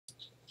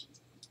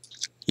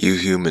You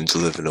humans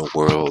live in a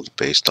world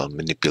based on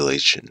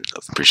manipulation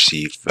of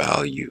perceived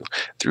value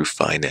through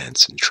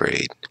finance and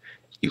trade.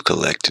 You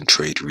collect and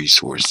trade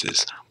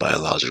resources,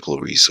 biological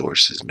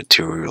resources,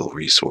 material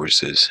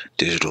resources,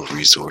 digital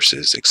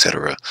resources,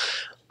 etc.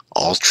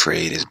 All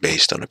trade is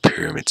based on a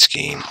pyramid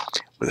scheme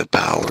where the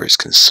power is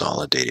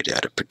consolidated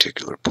at a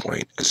particular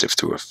point as if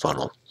through a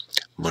funnel.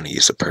 Money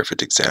is a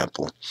perfect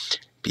example,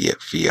 be it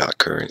fiat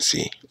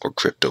currency or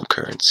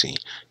cryptocurrency,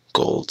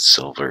 gold,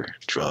 silver,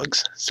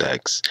 drugs,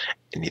 sex,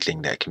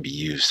 anything that can be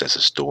used as a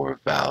store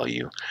of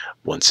value.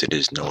 Once it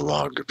is no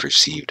longer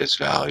perceived as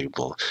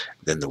valuable,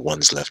 then the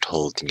ones left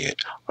holding it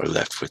are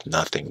left with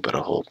nothing but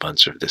a whole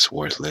bunch of this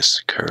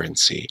worthless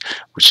currency,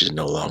 which is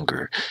no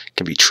longer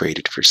can be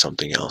traded for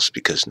something else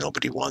because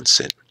nobody wants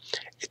it.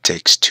 It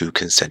takes two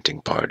consenting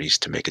parties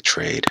to make a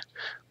trade.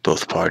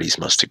 Both parties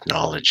must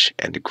acknowledge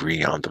and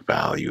agree on the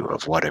value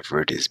of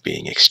whatever it is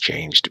being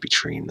exchanged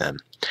between them.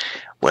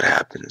 What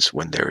happens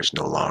when there is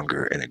no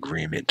longer an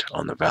agreement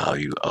on the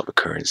value of a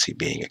currency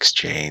being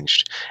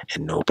exchanged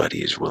and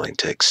nobody is willing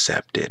to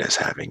accept it as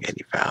having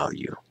any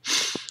value?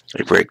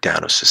 A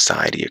breakdown of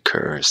society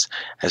occurs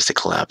as the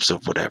collapse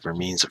of whatever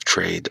means of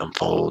trade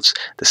unfolds.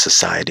 The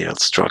societal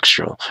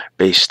structure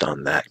based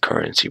on that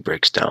currency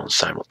breaks down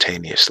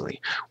simultaneously,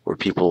 where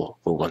people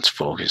were once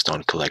focused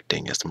on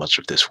collecting as much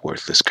of this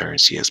worthless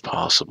currency as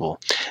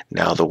possible.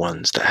 Now the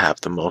ones that have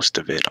the most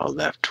of it are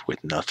left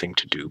with nothing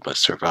to do but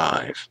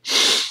survive.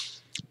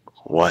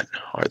 What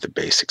are the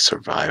basic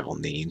survival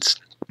needs?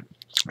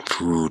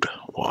 Food,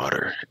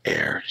 water,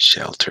 air,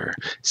 shelter,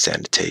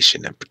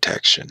 sanitation, and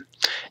protection.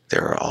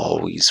 There are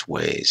always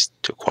ways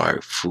to acquire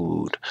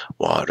food,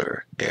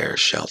 water, air,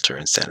 shelter,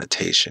 and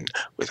sanitation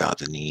without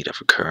the need of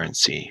a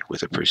currency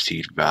with a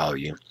perceived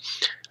value.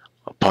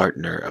 A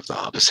partner of the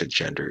opposite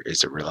gender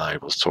is a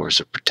reliable source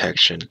of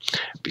protection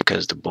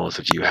because the both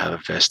of you have a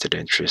vested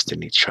interest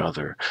in each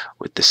other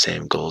with the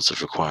same goals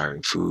of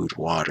acquiring food,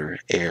 water,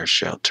 air,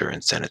 shelter,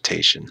 and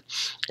sanitation.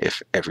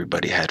 If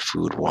everybody had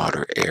food,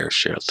 water, air,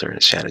 shelter,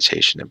 and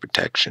sanitation and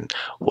protection,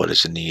 what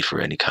is the need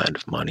for any kind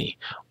of money?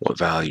 What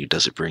value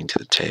does it bring to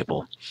the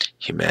table?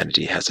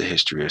 Humanity has a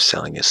history of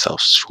selling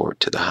itself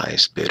short to the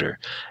highest bidder.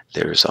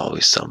 There is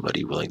always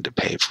somebody willing to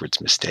pay for its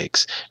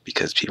mistakes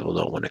because people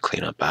don't want to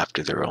clean up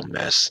after their own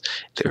mess.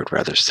 They would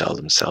rather sell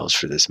themselves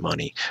for this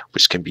money,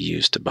 which can be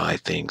used to buy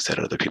things that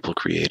other people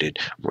created,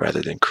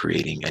 rather than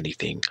creating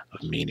anything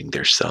of meaning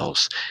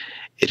themselves.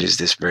 It is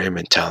this very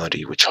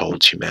mentality which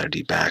holds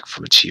humanity back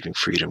from achieving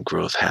freedom,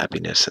 growth,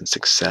 happiness, and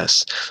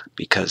success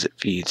because it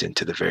feeds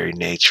into the very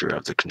nature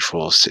of the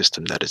control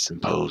system that is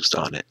imposed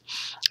on it.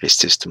 A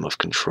system of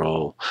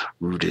control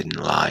rooted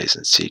in lies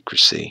and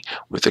secrecy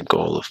with a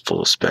goal of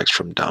full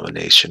spectrum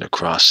domination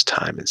across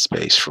time and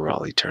space for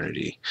all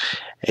eternity.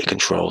 A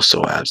control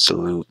so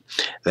absolute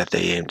that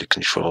they aim to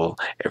control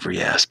every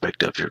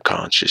aspect of your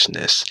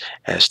consciousness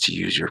as to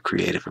use your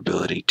creative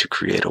ability to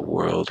create a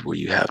world where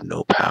you have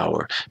no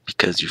power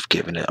because you've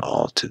given it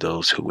all to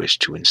those who wish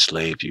to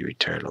enslave you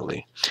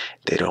eternally.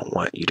 They don't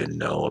want you to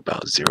know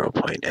about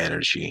 0-point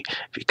energy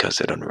because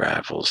it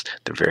unravels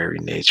the very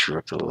nature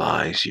of the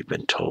lies you've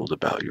been told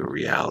about your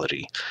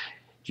reality.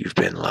 You've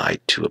been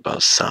lied to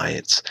about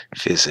science,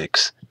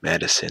 physics,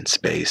 medicine,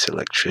 space,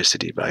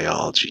 electricity,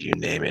 biology, you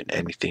name it.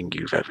 Anything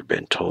you've ever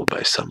been told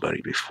by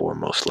somebody before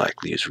most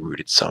likely is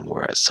rooted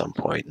somewhere at some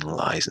point in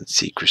lies and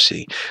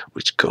secrecy,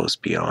 which goes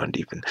beyond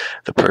even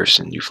the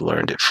person you've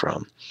learned it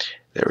from.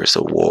 There is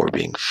a war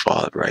being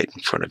fought right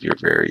in front of your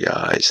very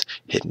eyes,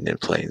 hidden in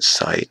plain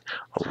sight,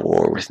 a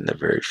war within the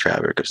very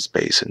fabric of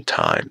space and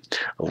time,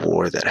 a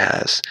war that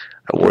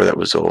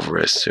was over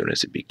as soon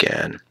as it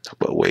began,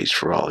 but waged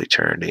for all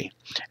eternity.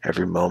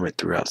 Every moment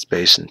throughout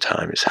space and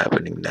time is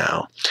happening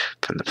now,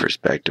 from the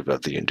perspective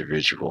of the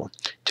individual.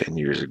 10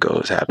 years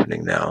ago is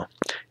happening now.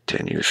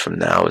 10 years from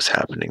now is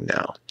happening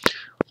now.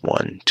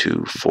 1,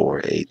 2,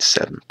 4, 8,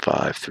 7,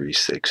 5, 3,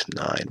 6,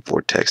 9.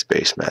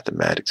 Vortex-based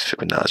mathematics,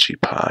 Fibonacci,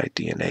 pi,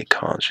 DNA,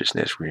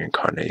 consciousness,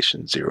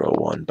 reincarnation, 0,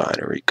 1,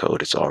 binary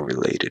code. It's all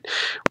related.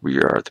 We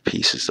are the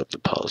pieces of the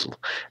puzzle.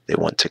 They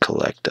want to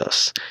collect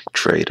us,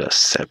 trade us,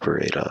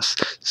 separate us,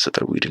 so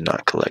that we do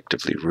not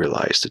collectively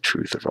realize the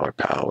truth of our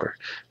power,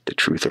 the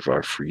truth of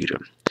our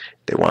freedom.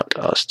 They want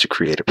us to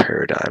create a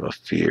paradigm of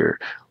fear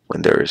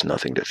when there is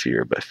nothing to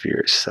fear but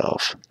fear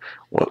itself.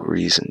 What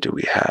reason do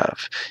we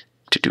have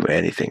to do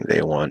anything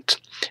they want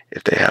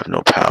if they have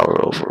no power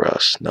over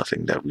us,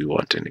 nothing that we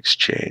want in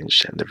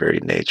exchange, and the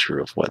very nature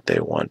of what they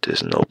want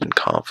is an open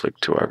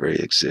conflict to our very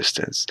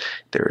existence?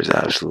 There is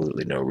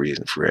absolutely no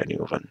reason for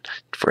anyone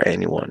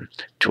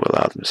to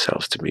allow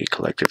themselves to be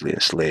collectively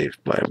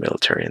enslaved by a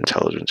military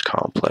intelligence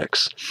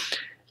complex.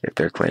 If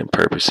their claimed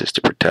purpose is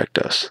to protect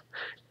us,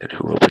 then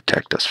who will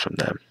protect us from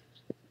them?